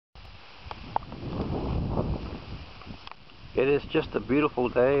It is just a beautiful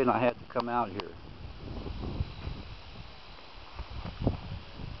day and I had to come out here.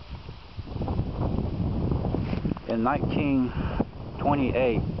 In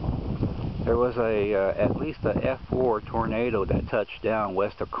 1928, there was at least a F4 tornado that touched down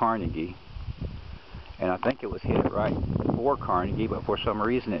west of Carnegie. And I think it was hit right before Carnegie, but for some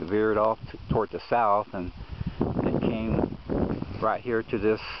reason it veered off toward the south and it came right here to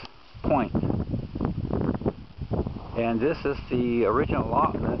this point. And this is the original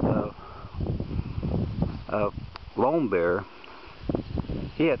allotment of Lone Bear.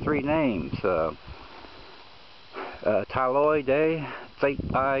 He had three names: Kiowa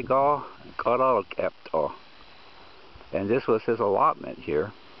Tia-Piah-Gaw, and this was his allotment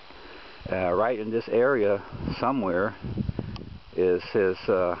here. Right in this area somewhere is his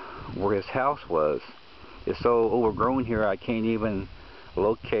where his house was. It's so overgrown here I can't even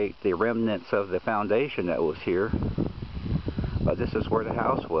locate the remnants of the foundation that was here, but this is where the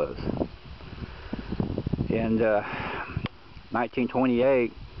house was. In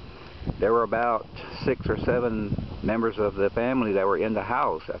 1928, there were about 6 or 7 members of the family that were in the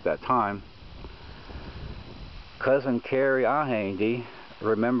house at that time. Cousin Carrie Ahhaitty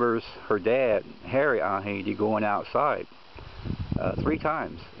remembers her dad, Harry Ahhaitty, going outside 3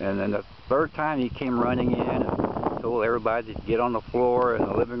 times, and then the 3rd time he came running in and told everybody to get on the floor in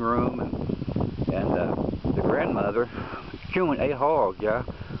the living room, and the grandmother, Khuen-Ahaw-Gyah,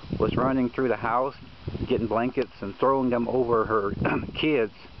 was running through the house getting blankets and throwing them over her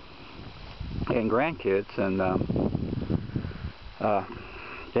kids and grandkids, and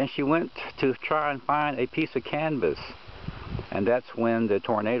then she went to try and find a piece of canvas, and that's when the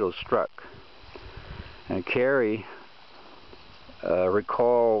tornado struck. And Carrie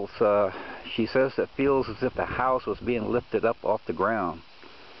recalls, she says it feels as if the house was being lifted up off the ground.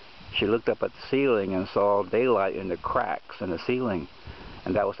 She looked up at the ceiling and saw daylight in the cracks in the ceiling,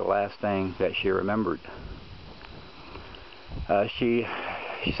 and that was the last thing that she remembered. She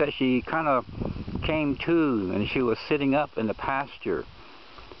said she kind of came to, and she was sitting up in the pasture.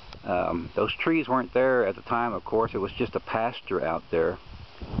 Those trees weren't there at the time, of course. It was just a pasture out there.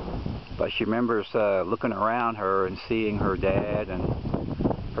 But she remembers looking around her and seeing her dad and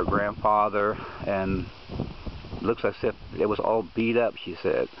her grandfather, and looks as if it was all beat up, she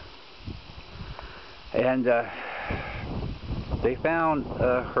said. And they found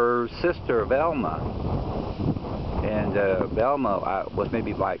her sister Velma, and Velma was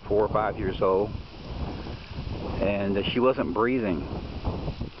maybe like 4 or 5 years old, and she wasn't breathing.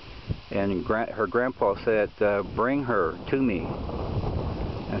 And her grandpa said, bring her to me.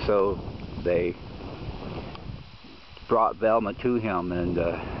 And so they brought Velma to him, and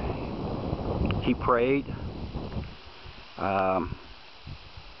he prayed.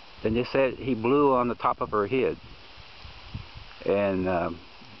 Then they said he blew on the top of her head, and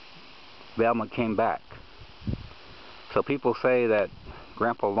Velma came back. So people say that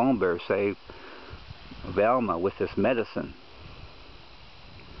Grandpa Lone Bear saved Velma with this medicine.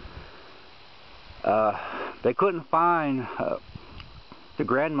 They couldn't find the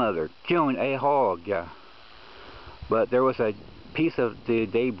grandmother, Khuen-Ahaw-Gyah, but there was a piece of the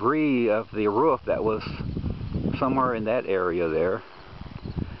debris of the roof that was somewhere in that area there,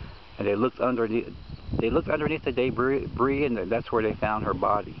 and they looked underneath the debris, and that's where they found her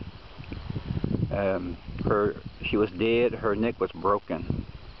body. She was dead. Her neck was broken.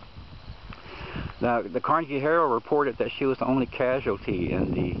 Now, the Carnegie Herald reported that she was the only casualty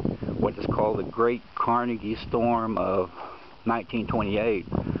in the what is called the Great Carnegie Storm of 1928.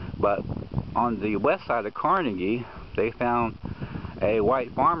 But on the west side of Carnegie, they found a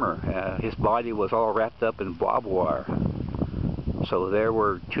white farmer. His body was all wrapped up in barbed wire. So there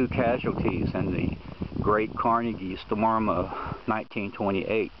were 2 casualties in the Great Carnegie Storm of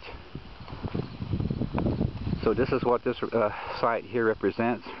 1928. So this is what this site here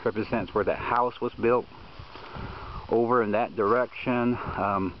represents where the house was built. Over in that direction,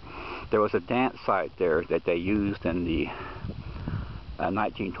 there was a dance site there that they used in the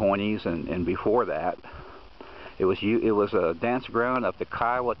 1920s and before that. It was a dance ground of the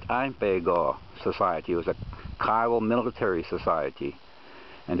Kiowa Tia-Piah-Gaw Society. It was a Kiowa military society,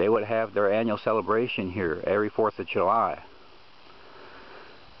 and they would have their annual celebration here every 4th of July.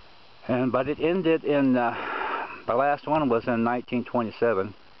 But it ended in the last one was in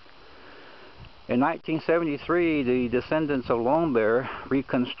 1927. In 1973, the Descendants of Lone Bear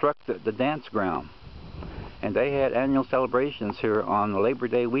reconstructed the dance ground, and they had annual celebrations here on Labor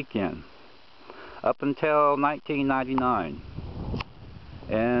Day weekend up until 1999.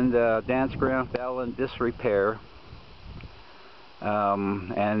 And the dance ground fell in disrepair,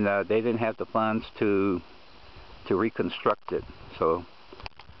 and they didn't have the funds to to reconstruct it. So,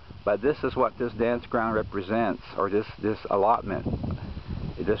 but this is what this dance ground represents, or this allotment,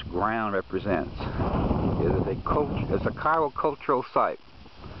 this ground represents. It's a Kiowa cultural site,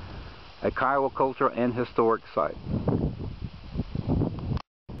 a Kiowa cultural and historic site.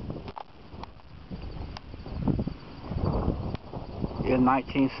 In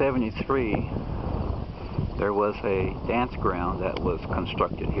 1973, there was a dance ground that was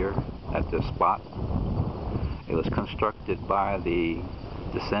constructed here at this spot. It was constructed by the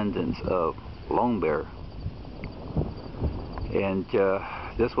descendants of Lone Bear. And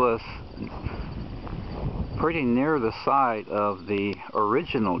this was pretty near the site of the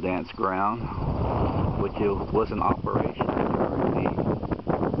original dance ground, which was in operation during the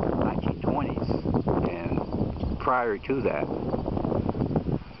 1920s and prior to that.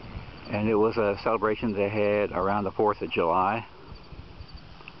 And it was a celebration they had around the 4th of July.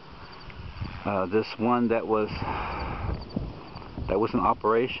 This one that was in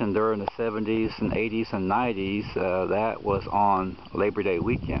operation during the 70s and 80s and 90s, that was on Labor Day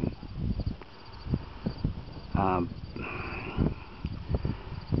weekend.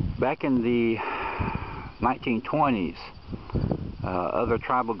 Back in the 1920s, other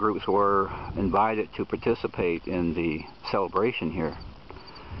tribal groups were invited to participate in the celebration here.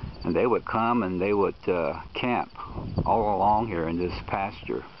 And they would come and they would camp all along here in this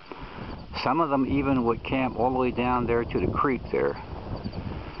pasture. Some of them even would camp all the way down there to the creek there.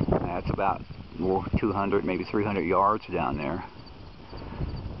 That's about 200, maybe 300 yards down there.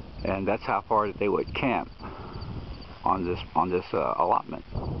 And that's how far that they would camp on this allotment.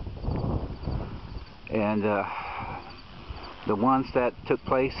 And the ones that took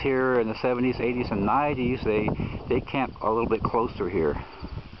place here in the 70s, 80s, and 90s, they camped a little bit closer here,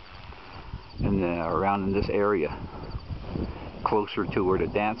 around in this area, closer to where the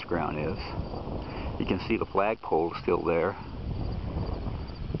dance ground is. You can see the flagpole still there.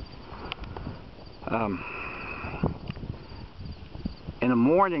 In the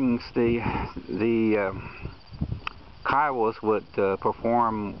mornings, the Kiowas would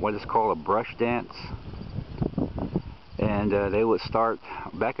perform what is called a brush dance, and they would start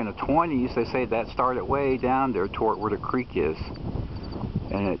back in the 20s. They say that started way down there toward where the creek is,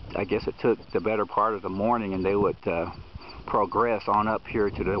 and I guess it took the better part of the morning, and they would progress on up here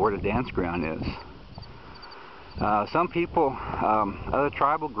to where the dance ground is. Some people, other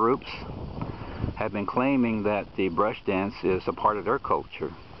tribal groups, have been claiming that the brush dance is a part of their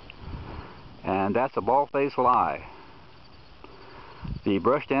culture, and that's a bald-faced lie. The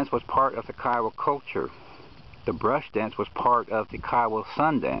brush dance was part of the Kiowa culture. The brush dance was part of the Kiowa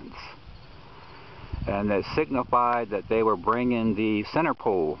sun dance, and it signified that they were bringing the center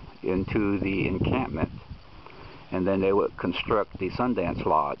pole into the encampment, and then they would construct the Sundance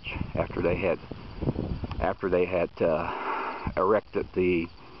Lodge after they had erected the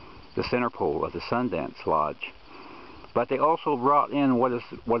center pole of the Sundance Lodge. But they also brought in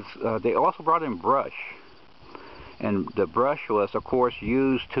they also brought in brush, and the brush was, of course,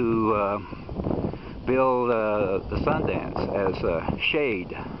 used to build the Sundance as a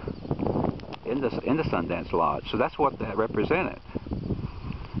shade in the Sundance Lodge. So that's what that represented.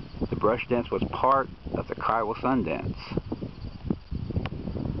 The brush dance was part of the Kiowa Sundance.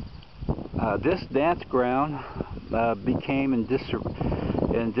 This dance ground became in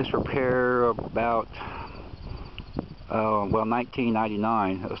disrepair about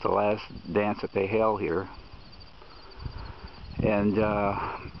 1999. It was the last dance that they held here, and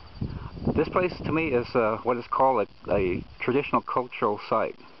this place to me is what is called a traditional cultural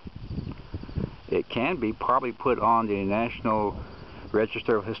site. It can be probably put on the National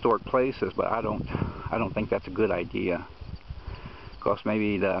Register of Historic Places, but I don't think that's a good idea, because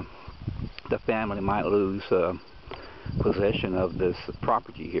maybe the family might lose possession of this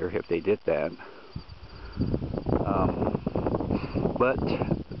property here if they did that. But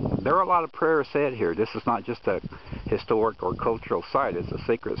there are a lot of prayers said here. This is not just a historic or cultural site, it's a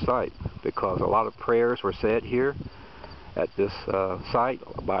sacred site, because a lot of prayers were said here at this site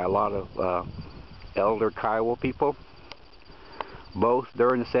by a lot of elder Kiowa people, both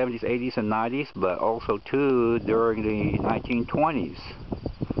during the 70s, 80s, and 90s, but also too during the 1920s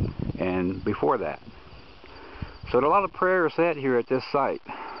and before that. So there are a lot of prayers said here at this site,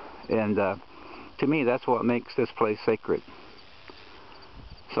 and to me that's what makes this place sacred.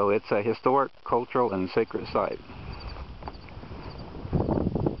 So it's a historic, cultural, and sacred site.